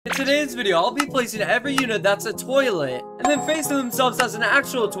In today's video, I'll be placing every unit that's a toilet, and then facing themselves as an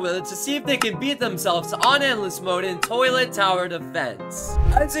actual toilet to see if they can beat themselves on endless mode in Toilet Tower Defense.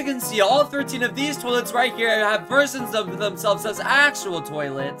 As you can see, all 13 of these toilets right here have versions of themselves as actual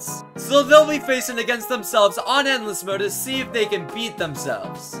toilets, so they'll be facing against themselves on endless mode to see if they can beat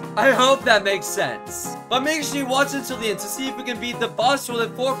themselves. I hope that makes sense. But make sure you watch until the end to see if we can beat the Boss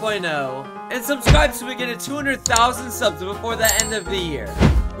Toilet 4.0, and subscribe so we get to 200,000 subs before the end of the year.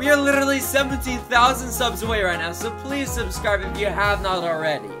 We are literally 17,000 subs away right now, so please subscribe if you have not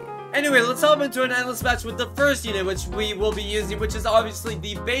already. Anyway, let's hop into an endless match with the first unit which we will be using, which is obviously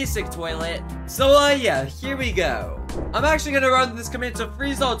the basic toilet. So yeah, here we go. I'm actually going to run this command to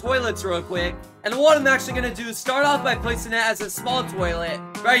freeze all toilets real quick. And what I'm actually going to do is start off by placing it as a small toilet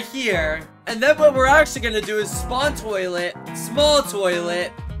right here. And then what we're actually going to do is spawn toilet, small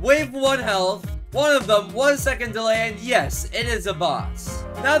toilet, wave 1 health, one of them, 1 second delay, and yes, it is a boss.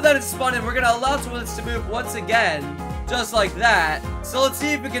 Now that it's spawned in, we're going to allow toilets to move once again, just like that. So let's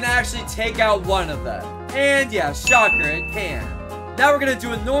see if we can actually take out one of them. And yeah, shocker, it can. Now we're going to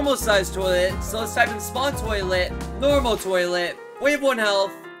do a normal sized toilet, so let's type in spawn toilet, normal toilet, wave 1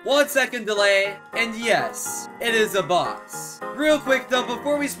 health, 1 second delay, and yes, it is a boss. Real quick though,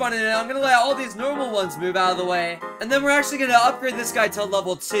 before we spawn in, I'm going to let all these normal ones move out of the way, and then we're actually going to upgrade this guy to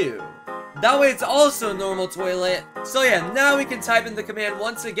level 2. That way it's also a normal toilet. So yeah, now we can type in the command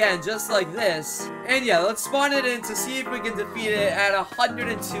once again, just like this. And yeah, let's spawn it in to see if we can defeat it at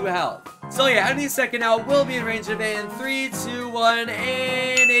 102 health. So yeah, any second now, we'll be in range of it in 3, 2, 1,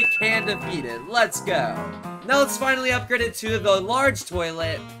 and it can defeat it. Let's go. Now let's finally upgrade it to the large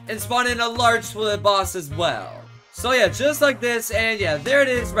toilet, and spawn in a large toilet boss as well. So yeah, just like this, and yeah, there it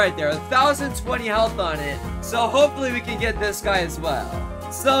is right there, 1,020 health on it. So hopefully we can get this guy as well.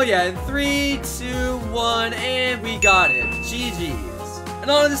 So yeah, in 3, 2, 1, and we got it. GG's. And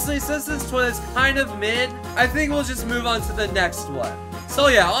honestly, since this toilet's kind of mid, I think we'll just move on to the next one. So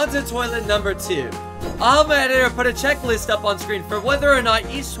yeah, on to toilet number 2. I'll have my editor put a checklist up on screen for whether or not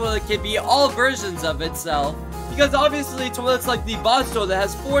each toilet can be all versions of itself, because obviously toilets like the boss toilet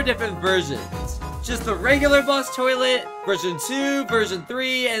has 4 different versions. Just the regular boss toilet, version 2, version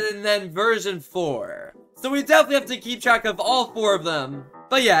 3, and then version 4. So we definitely have to keep track of all 4 of them.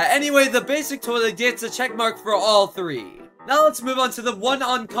 But yeah, anyway, the basic toilet gets a check mark for all 3. Now let's move on to the one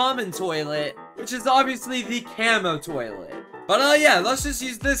uncommon toilet, which is obviously the camo toilet. But yeah, let's just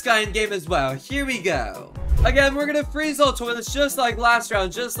use this guy in game as well. Here we go. Again, we're gonna freeze all toilets just like last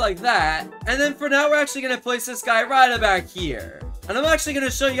round, just like that. And then for now, we're actually gonna place this guy right about here. And I'm actually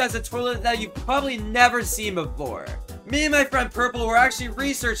gonna show you guys a toilet that you've probably never seen before. Me and my friend Purple were actually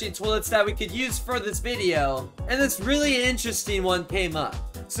researching toilets that we could use for this video, and this really interesting one came up.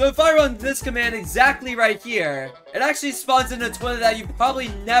 So if I run this command exactly right here, it actually spawns in a toilet that you've probably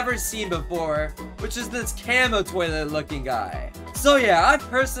never seen before, which is this camo toilet looking guy. So yeah, I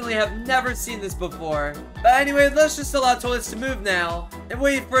personally have never seen this before. But anyway, let's just allow toilets to move now, and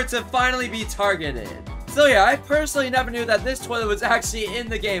wait for it to finally be targeted. So yeah, I personally never knew that this toilet was actually in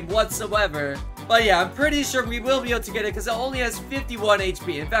the game whatsoever. But yeah, I'm pretty sure we will be able to get it because it only has 51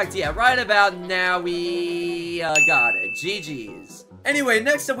 HP. In fact, yeah, right about now we got it. GG's. Anyway,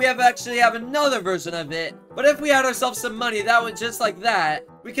 next up we actually have another version of it. But if we had ourselves some money, that would just like that,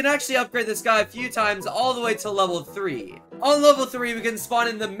 we can actually upgrade this guy a few times all the way to level 3. On level 3, we can spawn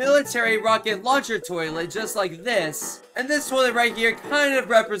in the military rocket launcher toilet just like this. And this toilet right here kind of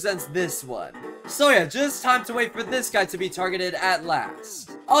represents this one. So yeah, just time to wait for this guy to be targeted at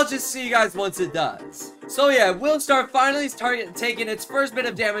last. I'll just see you guys once it does. So yeah, we'll start finally taking its first bit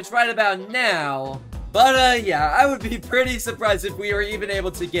of damage right about now. But yeah, I would be pretty surprised if we were even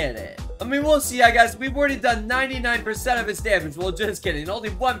able to get it. I mean, we'll see, I guess. We've already done 99% of its damage. Well, just kidding, only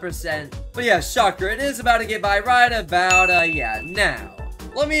 1%. But yeah, shocker, it is about to get by right about, yeah, now.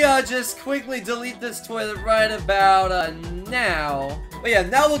 Let me just quickly delete this toilet right about now. But yeah,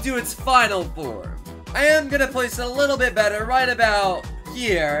 now we'll do its final form. I am gonna place it a little bit better right about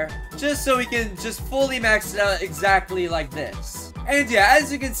here, just so we can just fully max it out exactly like this. And yeah,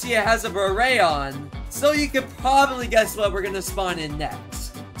 as you can see, it has a beret on, so you can probably guess what we're gonna spawn in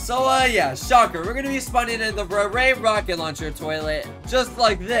next. So yeah, shocker, we're gonna be spawning in the beret rocket launcher toilet, just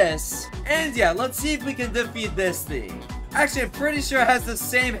like this. And yeah, let's see if we can defeat this thing. Actually, I'm pretty sure it has the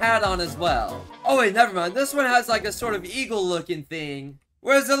same hat on as well. Oh wait, never mind. This one has like a sort of eagle looking thing,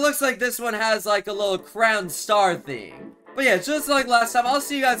 whereas it looks like this one has like a little crown star thing. But yeah, just like last time, I'll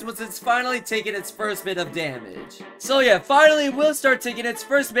see you guys once it's finally taken its first bit of damage. So yeah, finally we'll start taking its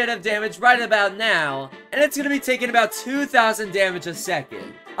first bit of damage right about now, and it's gonna be taking about 2,000 damage a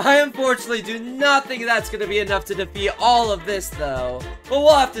second. I unfortunately do not think that's going to be enough to defeat all of this though, but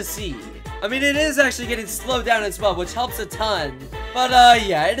we'll have to see. I mean, it is actually getting slowed down as well, which helps a ton. But,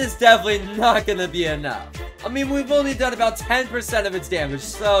 yeah, it is definitely not gonna be enough. I mean, we've only done about 10% of its damage,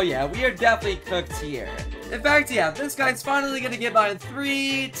 so yeah, we are definitely cooked here. In fact, yeah, this guy's finally gonna get by in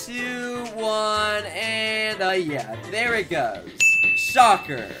 3, 2, 1, and, yeah, there it goes.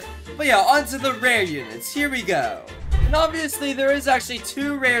 Shocker. But yeah, onto the rare units. Here we go. And obviously, there is actually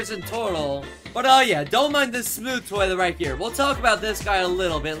 2 rares in total. But, yeah, don't mind this smooth toilet right here. We'll talk about this guy a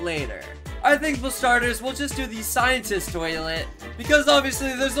little bit later. I think for starters, we'll just do the scientist toilet, because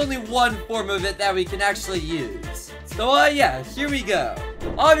obviously there's only one form of it that we can actually use. So yeah, here we go.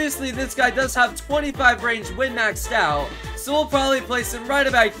 Obviously this guy does have 25 range when maxed out, so we'll probably place him right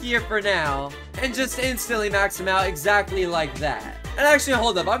about here for now, and just instantly max him out exactly like that. And actually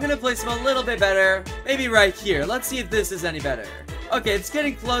hold up, I'm gonna place him a little bit better, maybe right here. Let's see if this is any better. Okay, it's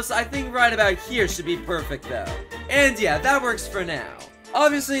getting close. I think right about here should be perfect though. And yeah, that works for now.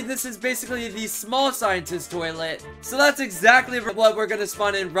 Obviously, this is basically the small scientist toilet, so that's exactly what we're gonna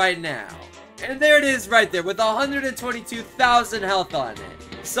spawn in right now. And there it is right there, with 122,000 health on it.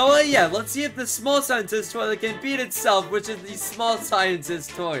 So yeah, let's see if the small scientist toilet can beat itself, which is the small scientist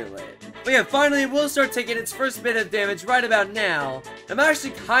toilet. But yeah, finally, we'll start taking its first bit of damage right about now. I'm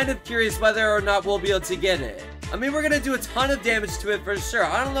actually kind of curious whether or not we'll be able to get it. I mean, we're gonna do a ton of damage to it for sure.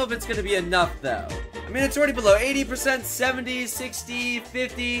 I don't know if it's gonna be enough though. I mean, it's already below 80%, 70, 60,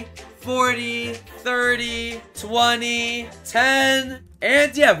 50, 40, 30, 20, 10.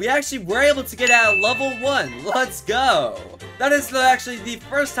 And yeah, we actually were able to get it at level 1. Let's go. That is actually the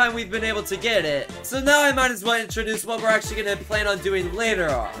first time we've been able to get it. So now I might as well introduce what we're actually gonna plan on doing later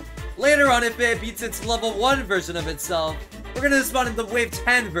on. Later on, if it beats its level 1 version of itself, we're gonna spawn in the Wave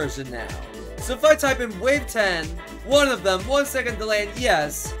 10 version now. So if I type in Wave 10, one of them, 1 second delay, and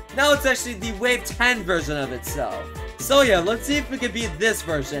yes, now it's actually the Wave 10 version of itself. So yeah, let's see if we can beat this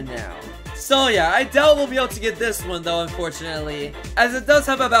version now. So yeah, I doubt we'll be able to get this one though, unfortunately, as it does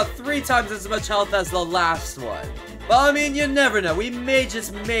have about 3 times as much health as the last one. But I mean, you never know, we may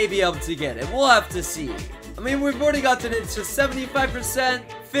be able to get it, we'll have to see. I mean, we've already gotten it to 75%,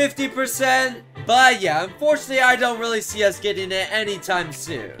 50%, but yeah, unfortunately, I don't really see us getting it anytime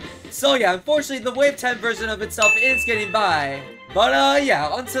soon. So yeah, unfortunately, the Wave 10 version of itself is getting by. But yeah,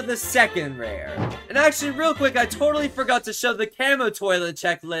 onto the second rare. And actually, real quick, I totally forgot to show the camo toilet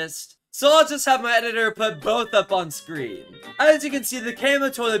checklist. So I'll just have my editor put both up on screen. As you can see, the camo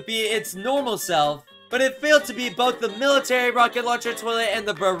toilet beat its normal self, but it failed to beat both the military rocket launcher toilet and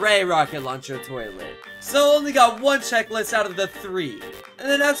the beret rocket launcher toilet. So only got 1 checklist out of the 3. And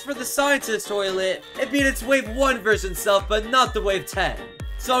then as for the scientist toilet, it beat its Wave 1 version self, but not the Wave 10.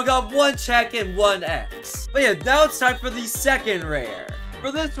 So I got 1 check and 1 X. But yeah, now it's time for the second rare.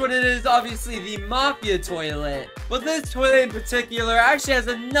 For this one, it is obviously the Mafia toilet. But this toilet in particular actually has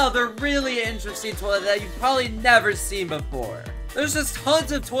another really interesting toilet that you've probably never seen before. There's just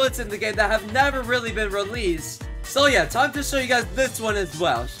tons of toilets in the game that have never really been released. So yeah, time to show you guys this one as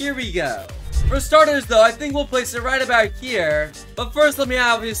well. Here we go. For starters though, I think we'll place it right about here. But first, let me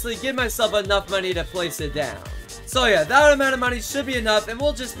obviously give myself enough money to place it down. So yeah, that amount of money should be enough, and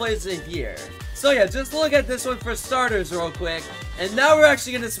we'll just place it here. So yeah, just look at this one for starters real quick. And now we're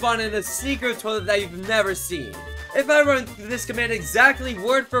actually going to spawn in a secret toilet that you've never seen. If I run this command exactly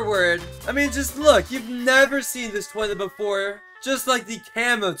word for word, I mean, just look, you've never seen this toilet before, just like the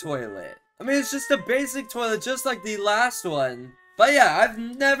camo toilet. I mean, it's just a basic toilet just like the last one. But yeah, I've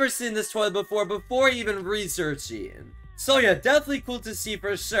never seen this toilet before even researching. So yeah, definitely cool to see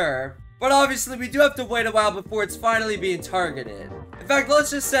for sure. But obviously, we do have to wait a while before it's finally being targeted. In fact, let's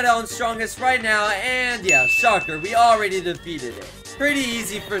just set it on strongest right now, and yeah, shocker, we already defeated it. Pretty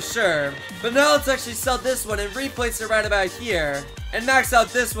easy for sure. But now let's actually sell this one and replace it right about here, and max out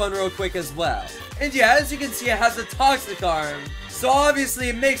this one real quick as well. And yeah, as you can see, it has a toxic arm, so obviously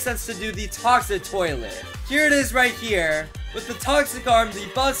it makes sense to do the toxic toilet. Here it is right here, with the toxic arm, the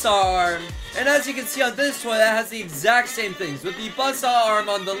buzzsaw arm, and as you can see on this toilet, it has the exact same things, with the buzzsaw arm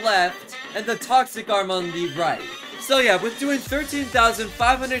on the left, and the toxic arm on the right. So yeah, with doing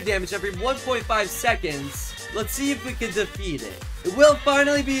 13,500 damage every 1.5 seconds, let's see if we can defeat it. It will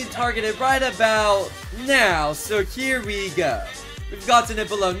finally be targeted right about now, so here we go. We've gotten it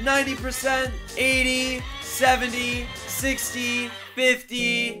below 90%, 80, 70, 60,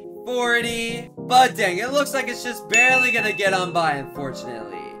 50, 40, but dang, it looks like it's just barely gonna get on by,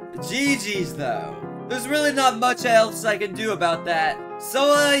 unfortunately. GG's though. There's really not much else I can do about that.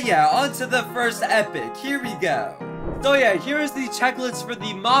 So yeah, on to the first epic. Here we go. So yeah, here is the checklist for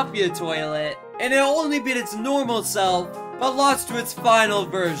the Mafia toilet, and it'll only beat its normal self, but lost to its final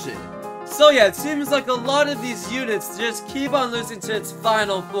version. So yeah, it seems like a lot of these units just keep on losing to its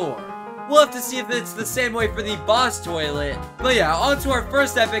final form. We'll have to see if it's the same way for the boss toilet. But yeah, on to our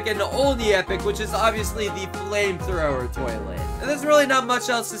first epic and only epic, which is obviously the flamethrower toilet. And there's really not much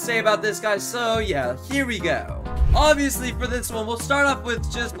else to say about this guy, so yeah, here we go. Obviously for this one, we'll start off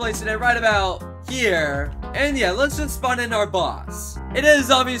with just placing it right about here. And yeah, let's just spawn in our boss. It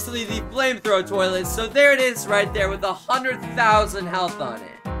is obviously the flamethrower toilet, so there it is right there with 100,000 health on it.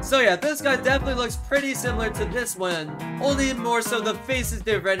 So yeah, this guy definitely looks pretty similar to this one, only more so the face is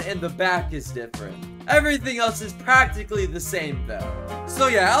different and the back is different. Everything else is practically the same though. So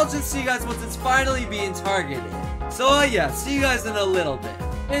yeah, I'll just see you guys once it's finally being targeted. So yeah, see you guys in a little bit.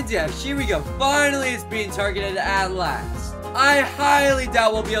 And yeah, here we go. Finally it's being targeted at last. I highly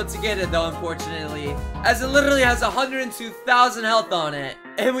doubt we'll be able to get it though, unfortunately, as it literally has 102,000 health on it,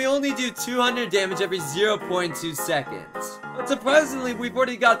 and we only do 200 damage every 0.2 seconds. But surprisingly, we've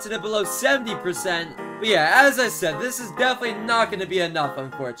already gotten it below 70%, but yeah, as I said, this is definitely not going to be enough,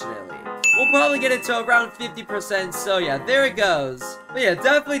 unfortunately. We'll probably get it to around 50%, so yeah, there it goes. But yeah,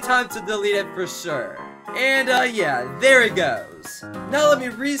 definitely time to delete it for sure. And yeah, there it goes. Now let me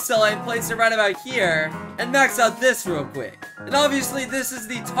resell it and place it right about here, and max out this real quick. And obviously this is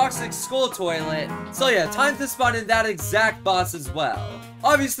the Toxic Skull toilet, so yeah, time to spawn in that exact boss as well.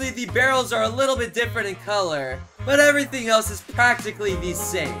 Obviously the barrels are a little bit different in color, but everything else is practically the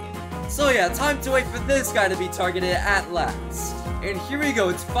same. So yeah, time to wait for this guy to be targeted at last. And here we go,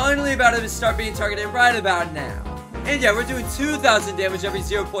 it's finally about to start being targeted right about now. And yeah, we're doing 2,000 damage every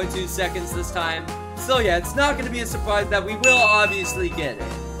 0.2 seconds this time. So yeah, it's not going to be a surprise that we will obviously get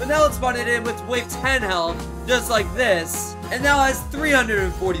it. But now let's spawn it in with wave 10 health, just like this, and now has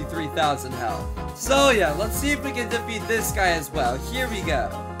 343,000 health. So yeah, let's see if we can defeat this guy as well. Here we go.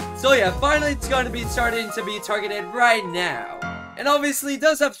 So yeah, finally it's going to be starting to be targeted right now. And obviously it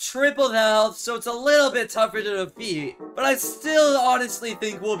does have triple the health, so it's a little bit tougher to defeat, but I still honestly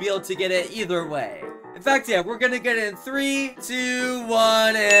think we'll be able to get it either way. In fact, yeah, we're gonna get it in 3, 2,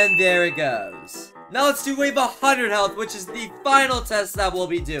 1, and there it goes. Now let's do wave 100 health, which is the final test that we'll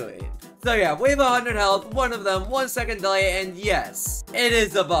be doing. So yeah, wave 100 health, one of them, 1 second delay, and yes, it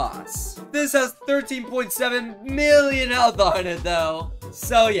is a boss. This has 13.7 million health on it though.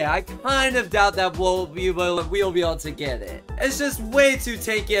 So yeah, I kind of doubt that we'll be able to get it. It's just way too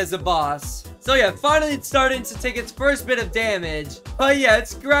tanky as a boss. So yeah, finally it's starting to take its first bit of damage. But yeah,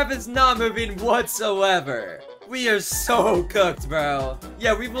 its graph is not moving whatsoever. We are so cooked, bro.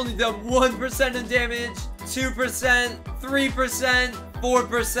 Yeah, we've only done 1% in damage, 2%, 3%,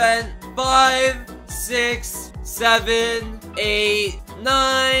 4%, 5, 6, 7, 8,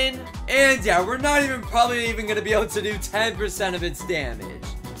 9, and yeah, we're not even probably even gonna be able to do 10% of its damage.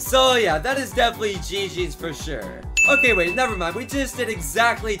 So yeah, that is definitely GG's for sure. Okay, wait, never mind. We just did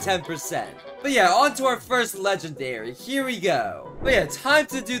exactly 10%. But yeah, on to our first legendary. Here we go. But yeah, time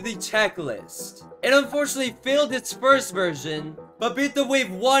to do the checklist. It unfortunately failed its first version, but beat the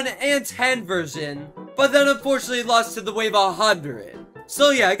wave 1 and 10 version, but then unfortunately lost to the wave 100.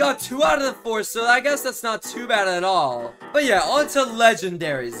 So yeah, I got 2 out of the 4, so I guess that's not too bad at all. But yeah, on to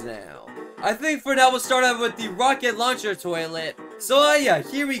legendaries now. I think for now we'll start out with the rocket launcher toilet. So yeah,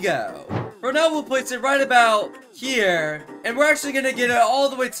 here we go. For now we'll place it right about here, and we're actually gonna get it all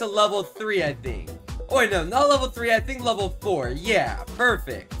the way to level 3, I think. Oh wait, no, not level 3, I think level 4. Yeah,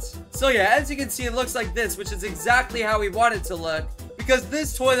 perfect. So yeah, as you can see, it looks like this, which is exactly how we want it to look, because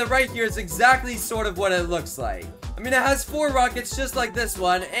this toilet right here is exactly sort of what it looks like. I mean, it has 4 rockets just like this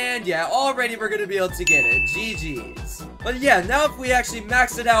one, and yeah, already we're gonna be able to get it. GG's. But yeah, now if we actually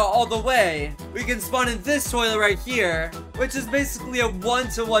max it out all the way, we can spawn in this toilet right here, which is basically a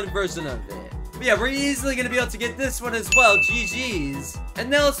 1-to-1 version of it. But yeah, we're easily gonna be able to get this one as well. GG's. And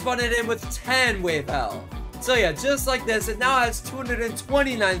now let's spawn it in with 10 wave health. So yeah, just like this, it now has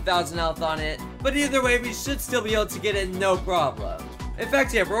 229,000 health on it. But either way, we should still be able to get it no problem. In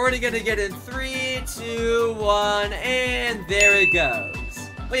fact, yeah, we're already gonna get in 3, 2, 1, and there it goes.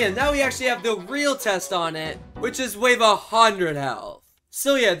 But yeah, now we actually have the real test on it, which is wave 100 health.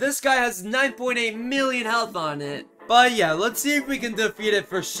 So yeah, this guy has 9.8 million health on it. But yeah, let's see if we can defeat it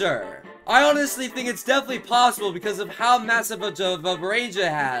for sure. I honestly think it's definitely possible because of how massive of a range it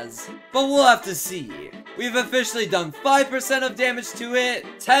has. But we'll have to see. We've officially done 5% of damage to it,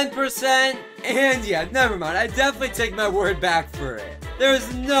 10%, and yeah, never mind. I definitely take my word back for it. There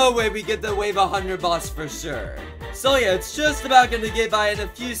is no way we get the wave 100 boss for sure. So yeah, it's just about gonna get by in a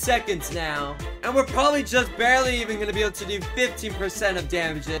few seconds now. And we're probably just barely even gonna be able to do 15% of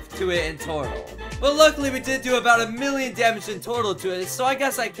damage to it in total. But luckily we did do about 1 million damage in total to it, so I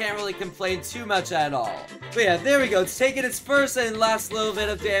guess I can't really complain too much at all. But yeah, there we go. It's taking its first and last little bit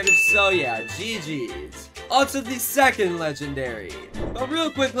of damage, so yeah, GG's. On to the second legendary. But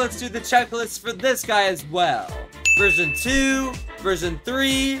real quick, let's do the checklist for this guy as well. Version 2, version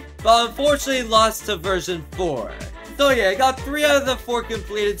 3, but unfortunately lost to version 4. So yeah, I got 3 out of the 4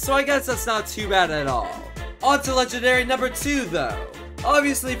 completed, so I guess that's not too bad at all. On to legendary number 2 though.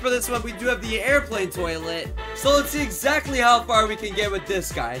 Obviously for this one we do have the airplane toilet, so let's see exactly how far we can get with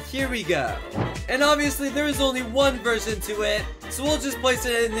this guy. Here we go. And obviously there is only one version to it, so we'll just place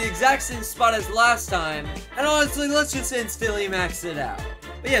it in the exact same spot as last time, and honestly let's just instantly max it out.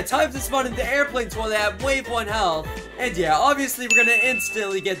 But yeah, time to spawn in the airplane toilet at wave 1 health, and yeah, obviously we're gonna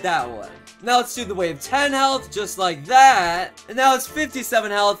instantly get that one. Now let's do the wave 10 health, just like that. And now it's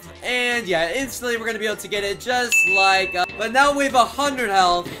 57 health, and yeah, instantly we're gonna be able to get it just like, but now wave 100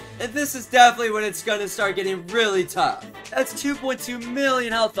 health, and this is definitely when it's gonna start getting really tough. That's 2.2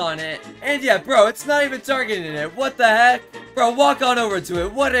 million health on it, and yeah, bro, it's not even targeting it. What the heck? Bro, walk on over to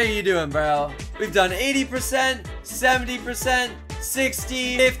it. What are you doing, bro? We've done 80%, 70%,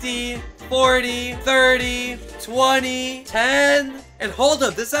 60, 50, 40, 30, 20, 10, and hold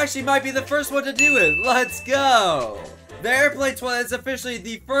up, this actually might be the first one to do it. Let's go! The airplane toilet is officially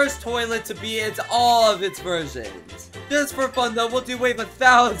the first toilet to be all of its versions. Just for fun though, we'll do wave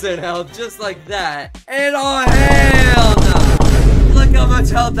 1000 health just like that. And oh hell no! Look how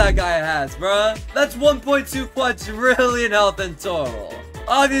much health that guy has, bruh. That's 1.2 quadrillion health in total.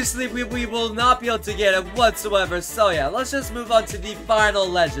 Obviously, we will not be able to get it whatsoever, so yeah, let's just move on to the final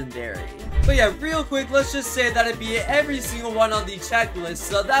legendary. But yeah, real quick, let's just say that it beat every single one on the checklist,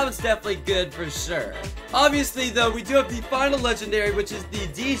 so that was definitely good for sure. Obviously, though, we do have the final legendary, which is the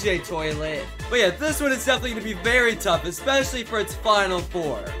DJ toilet. But yeah, this one is definitely going to be very tough, especially for its final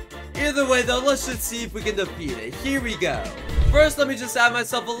 4. Either way, though, let's just see if we can defeat it. Here we go. First, let me just add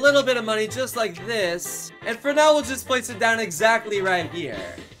myself a little bit of money just like this. And for now, we'll just place it down exactly right here.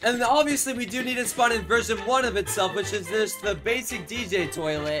 And then obviously, we do need to spawn in version 1 of itself, which is the basic DJ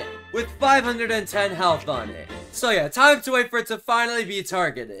toilet with 510 health on it. So yeah, time to wait for it to finally be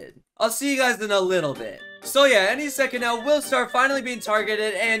targeted. I'll see you guys in a little bit. So yeah, any second now, we'll start finally being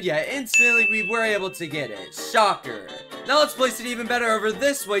targeted, and yeah, instantly we were able to get it. Shocker. Now let's place it even better over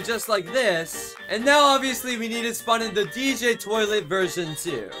this way, just like this. And now obviously we need to spawn in the DJ toilet version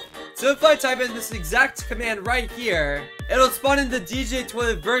 2. So if I type in this exact command right here, it'll spawn in the DJ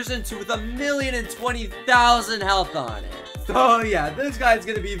toilet version 2 with 1,020,000 health on it. So yeah, this guy's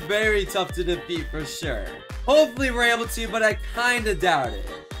gonna be very tough to defeat for sure. Hopefully we're able to, but I kinda doubt it.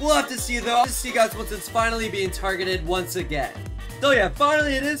 We'll have to see though. I'll just see you guys once it's finally being targeted once again. So yeah,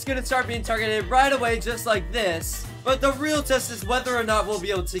 finally it is gonna start being targeted right away just like this. But the real test is whether or not we'll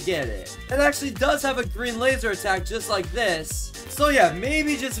be able to get it. It actually does have a green laser attack just like this. So yeah,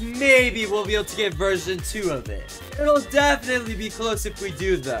 maybe, just maybe, we'll be able to get version 2 of it. It'll definitely be close if we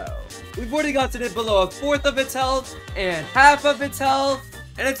do though. We've already gotten it below 1/4 of its health and half of its health.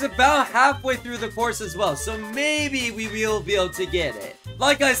 And it's about halfway through the course as well, so maybe we will be able to get it.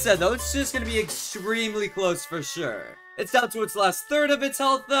 Like I said though, it's just gonna be extremely close for sure. It's down to its last 1/3 of its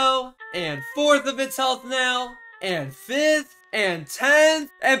health though, and 1/4 of its health now, and 5th, and 10th,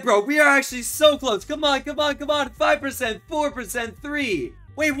 and bro, we are actually so close. Come on, come on, come on, 5%, 4%, 3.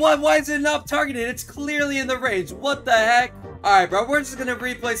 Wait, what? Why is it not targeted? It's clearly in the range. What the heck? Alright, bro, we're just gonna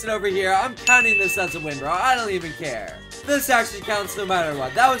replace it over here. I'm counting this as a win, bro. I don't even care. This actually counts no matter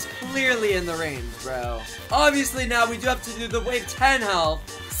what. That was clearly in the range, bro. Obviously, now we do have to do the wave 10 health,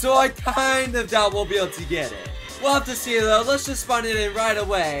 so I kind of doubt we'll be able to get it. We'll have to see, though. Let's just spawn it in right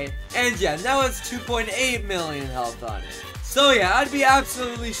away. And yeah, now it's 2.8 million health on it. So yeah, I'd be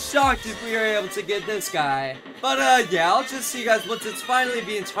absolutely shocked if we were able to get this guy. But yeah, I'll just see you guys once it's finally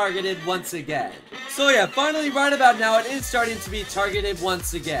being targeted once again. So yeah, finally right about now, it is starting to be targeted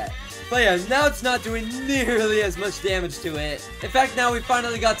once again. But yeah, now it's not doing nearly as much damage to it. In fact, now we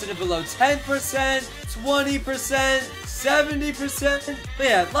finally got to it below 10%, 20%, 70%. But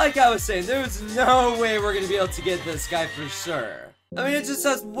yeah, like I was saying, there was no way we're gonna be able to get this guy for sure. I mean, it just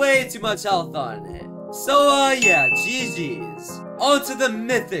has way too much health on it. So yeah, GG's. On to the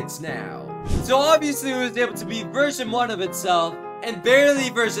mythics now. So obviously it was able to be version 1 of itself, and barely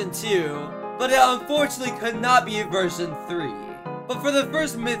version 2, but it unfortunately could not be version 3. But for the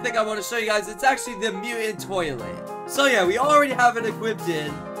first mythic I want to show you guys, it's actually the mutant toilet. So yeah, we already have it equipped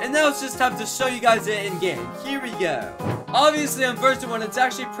in, and now it's just time to show you guys it in game. Here we go. Obviously on version 1, it's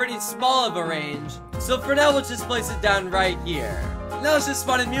actually pretty small of a range, So for now, we'll just place it down right here. Now let's just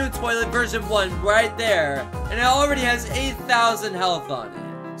spawn a Mutant Toilet version 1 right there, and it already has 8,000 health on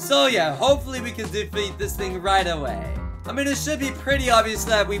it. So yeah, hopefully we can defeat this thing right away. I mean, it should be pretty obvious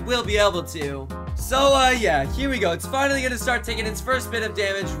that we will be able to. So yeah, here we go. It's finally gonna start taking its first bit of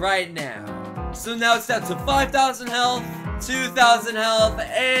damage right now. So now it's down to 5,000 health, 2,000 health,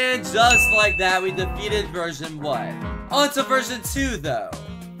 and just like that, we defeated version 1. On to version 2 though.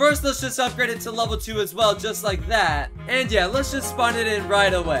 First, let's just upgrade it to level 2 as well, just like that. And yeah, let's just spawn it in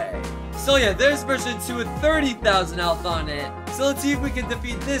right away. So yeah, there's version 2 with 30,000 health on it. So let's see if we can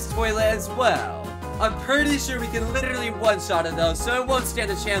defeat this toilet as well. I'm pretty sure we can literally one-shot it though, so it won't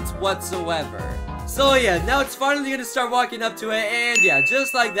stand a chance whatsoever. So yeah, now it's finally gonna start walking up to it, and yeah,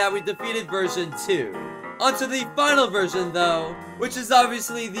 just like that, we defeated version 2. Onto the final version though, which is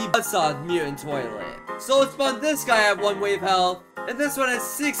obviously the Buzzsaw Mutant Toilet. So let's spawn this guy at 1 wave health, and this one has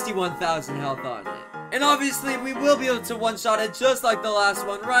 61,000 health on it. And obviously, we will be able to one-shot it just like the last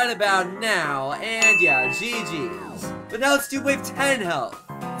one right about now, and yeah, GG's. But now let's do wave 10 health.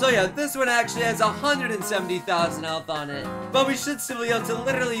 So yeah, this one actually has 170,000 health on it, but we should still be able to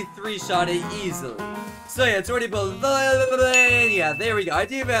literally 3-shot it easily. So yeah, it's already built. Yeah, there we go. I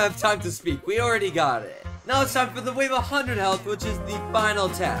didn't even have time to speak. We already got it. Now it's time for the wave 100 health, which is the final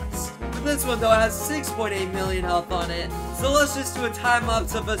test. For this one though, it has 6.8 million health on it. So let's just do a time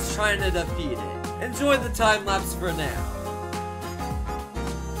lapse of us trying to defeat it. Enjoy the time lapse for now.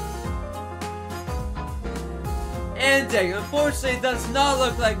 And dang, unfortunately it does not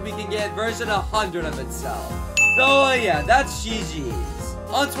look like we can get version 100 of itself. So yeah, that's GG's.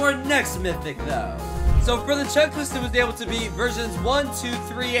 On to our next mythic though. So for the checklist, it was able to beat versions 1, 2,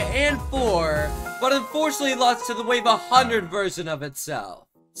 3, and 4, but unfortunately lost to the wave 100 version of itself.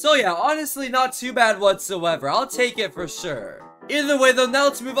 So yeah, honestly not too bad whatsoever. I'll take it for sure. Either way though, now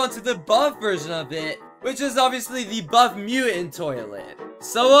let's move on to the buff version of it, which is obviously the buff mutant toilet.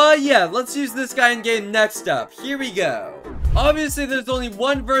 So yeah, let's use this guy in game next up. Here we go. Obviously there's only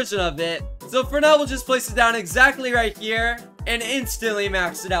one version of it, so for now we'll just place it down exactly right here and instantly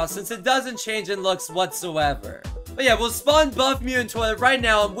max it out since it doesn't change in looks whatsoever. But yeah, we'll spawn buff mutant toilet right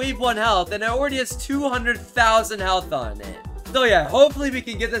now on wave 1 health, and it already has 200,000 health on it. So yeah, hopefully we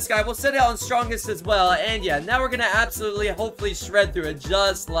can get this guy. We'll set it on strongest as well, and yeah, now we're gonna absolutely hopefully shred through it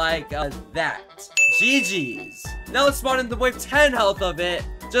just like that. GG's. Now let's spawn in the wave 10 health of it,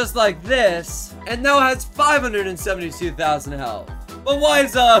 just like this, and now it has 572,000 health. But why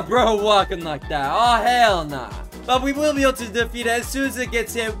is bro walking like that? Oh hell nah. But we will be able to defeat it as soon as it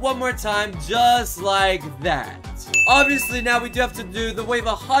gets hit one more time, just like that. Obviously now we do have to do the wave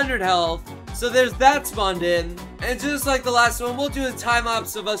 100 health, so there's that spawned in, and just like the last one, we'll do a time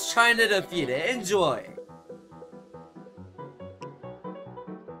lapse of us trying to defeat it. Enjoy.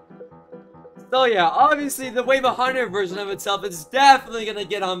 So yeah, obviously the wave 100 version of itself is definitely gonna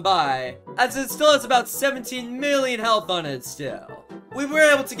get on by, as it still has about 17 million health on it still. We were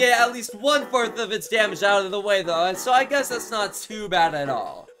able to get at least 1/4 of its damage out of the way though, so I guess that's not too bad at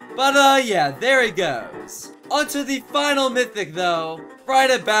all. But yeah, there it goes. On to the final mythic though,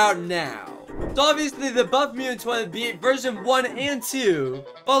 right about now. So obviously the buff mutant toilet beat version 1 and 2,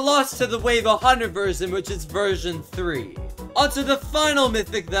 but lost to the wave 100 version, which is version 3. On to the final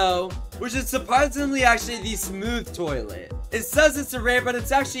mythic though, which is surprisingly actually the smooth toilet. It says it's a rare, but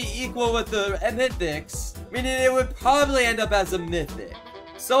it's actually equal with the mythics, meaning it would probably end up as a mythic.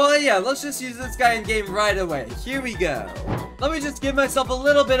 So yeah, let's just use this guy in game right away. Here we go. Let me just give myself a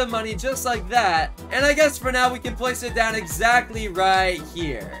little bit of money just like that, and I guess for now we can place it down exactly right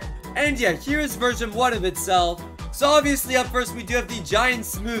here. And yeah, here is version 1 of itself. So obviously up first we do have the giant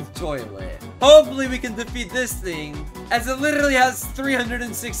smooth toilet. Hopefully we can defeat this thing, as it literally has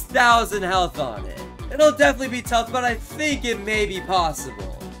 306,000 health on it. It'll definitely be tough, but I think it may be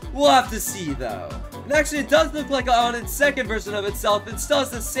possible. We'll have to see though. And actually it does look like on its second version of itself, it still has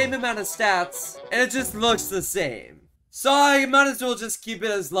the same amount of stats, and it just looks the same. So I might as well just keep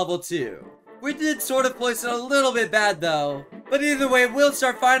it as level 2. We did sort of place it a little bit bad though, but either way, we'll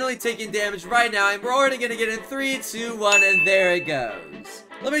start finally taking damage right now, and we're already gonna get in 3, 2, 1, and there it goes.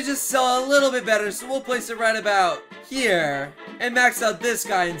 Let me just sell a little bit better, so we'll place it right about here, and max out this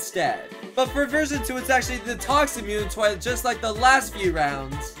guy instead. But for version 2, it's actually the Toxic Mutant Toilet, just like the last few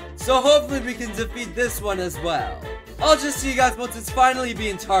rounds, so hopefully we can defeat this one as well. I'll just see you guys once it's finally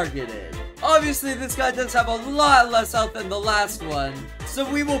being targeted. Obviously, this guy does have a lot less health than the last one, so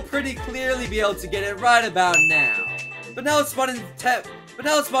we will pretty clearly be able to get it right about now. But now it's spawned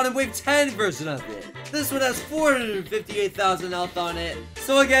in wave 10 version of it. This one has 458,000 health on it.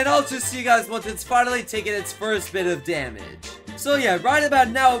 So again, I'll just see you guys once it's finally taken its first bit of damage. So yeah, right about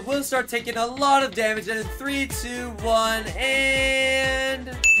now it will start taking a lot of damage, and in 3, 2, 1,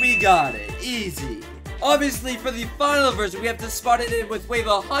 and we got it. Easy. Obviously, for the final version, we have to spot it in with wave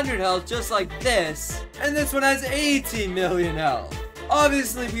 100 health, just like this. And this one has 18 million health.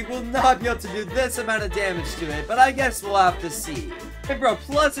 Obviously, we will not be able to do this amount of damage to it, but I guess we'll have to see. Hey bro,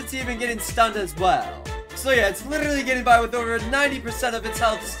 plus it's even getting stunned as well. So yeah, it's literally getting by with over 90% of its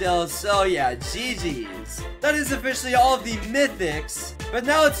health still, so yeah, GG's. That is officially all of the mythics, but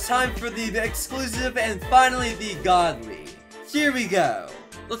now it's time for the exclusive and finally the godly. Here we go.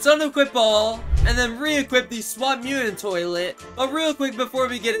 Let's unequip all, and then re-equip the Swamp Mutant Toilet. But real quick before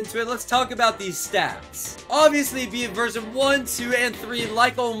we get into it, let's talk about these stats. Obviously, be it version 1, 2, and 3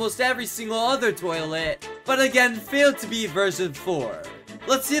 like almost every single other toilet, but again, failed to be version 4.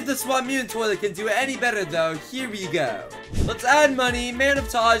 Let's see if the Swamp Mutant Toilet can do any better though. Here we go. Let's add money, Man of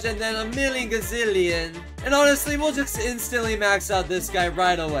Taj, and then a million gazillion. And honestly, we'll just instantly max out this guy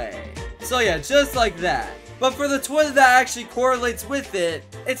right away. So yeah, just like that. But for the toilet that actually correlates with it,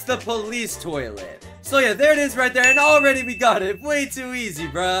 it's the police toilet. So yeah, there it is right there, and already we got it. Way too easy,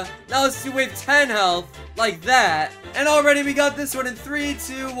 bruh. Now let's do wave 10 health, like that. And already we got this one in 3,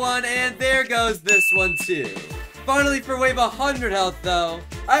 2, 1, and there goes this one too. Finally, for wave 100 health though,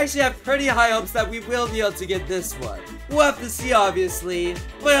 I actually have pretty high hopes that we will be able to get this one. We'll have to see, obviously.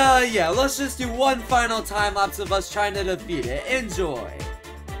 But yeah, let's just do one final time lapse of us trying to defeat it. Enjoy.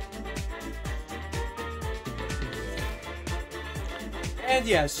 And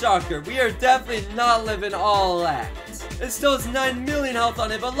yeah, shocker, we are definitely not living all that. It still has 9 million health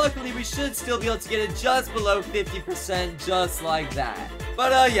on it, but luckily we should still be able to get it just below 50%, just like that.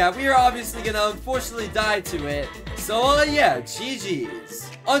 But yeah, we are obviously gonna unfortunately die to it. So yeah,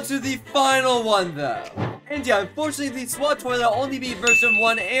 GG's. On to the final one though. And yeah, unfortunately the SWAT toilet only be version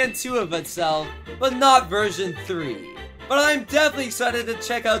 1 and 2 of itself, but not version 3. But I'm definitely excited to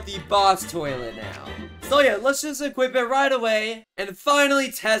check out the boss toilet now. So yeah, let's just equip it right away and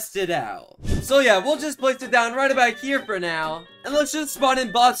finally test it out. So yeah, we'll just place it down right about here for now. And let's just spawn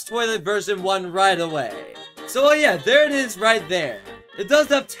in boss toilet version 1 right away. So yeah, there it is right there. It does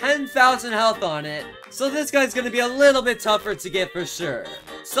have 10,000 health on it, so this guy's gonna be a little bit tougher to get for sure.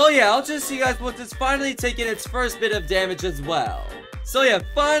 So yeah, I'll just see you guys once it's finally taking its first bit of damage as well. So yeah,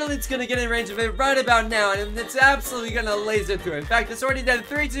 finally it's gonna get in range of it right about now, and it's absolutely gonna laser through. In fact, it's already done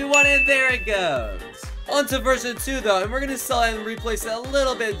 3, 2, 1, and there it goes. On to version 2 though, and we're gonna sell it and replace it a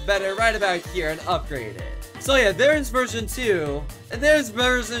little bit better right about here and upgrade it. So yeah, there's version 2, and there's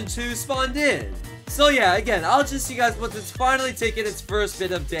version 2 spawned in. So yeah, again, I'll just see you guys once it's finally taken its first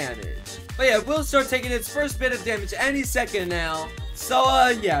bit of damage. But yeah, we'll start taking its first bit of damage any second now. So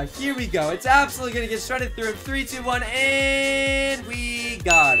yeah, here we go. It's absolutely gonna get shredded through in 3, 2, 1, and we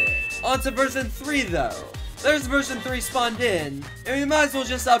got it. On to version 3 though. There's version 3 spawned in, and we might as well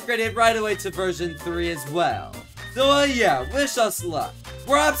just upgrade it right away to version 3 as well. So yeah, wish us luck.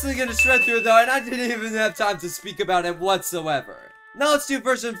 We're absolutely gonna shred through though, and I didn't even have time to speak about it whatsoever. Now let's do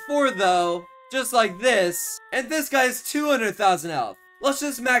version 4 though, just like this, and this guy has 200,000 health. Let's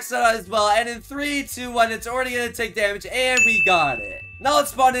just max that out as well, and in 3, 2, 1, it's already gonna take damage, and we got it. Now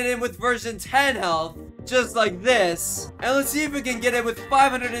let's spawn it in with version 10 health, just like this, and let's see if we can get it with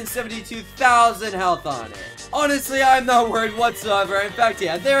 572,000 health on it. Honestly, I'm not worried whatsoever. In fact,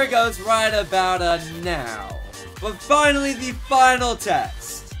 yeah, there it goes right about now. But finally, the final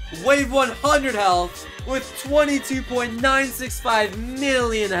test. Wave 100 health with 22.965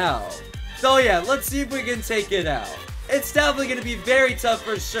 million health. So yeah, let's see if we can take it out. It's definitely going to be very tough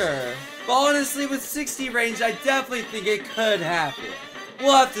for sure. But honestly, with 60 range, I definitely think it could happen.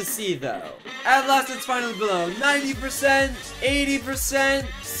 We'll have to see though. At last, it's finally below 90%, 80%,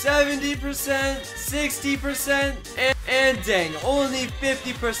 70%, 60%, and dang, only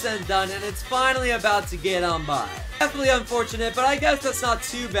 50% done, and it's finally about to get on by. Definitely unfortunate, but I guess that's not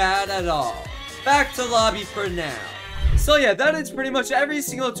too bad at all. Back to lobby for now. So yeah, that is pretty much every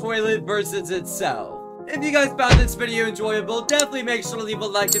single toilet versus itself. If you guys found this video enjoyable, definitely make sure to leave a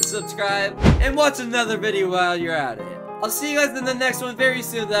like and subscribe, and watch another video while you're at it. I'll see you guys in the next one very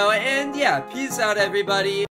soon though, and yeah, peace out everybody.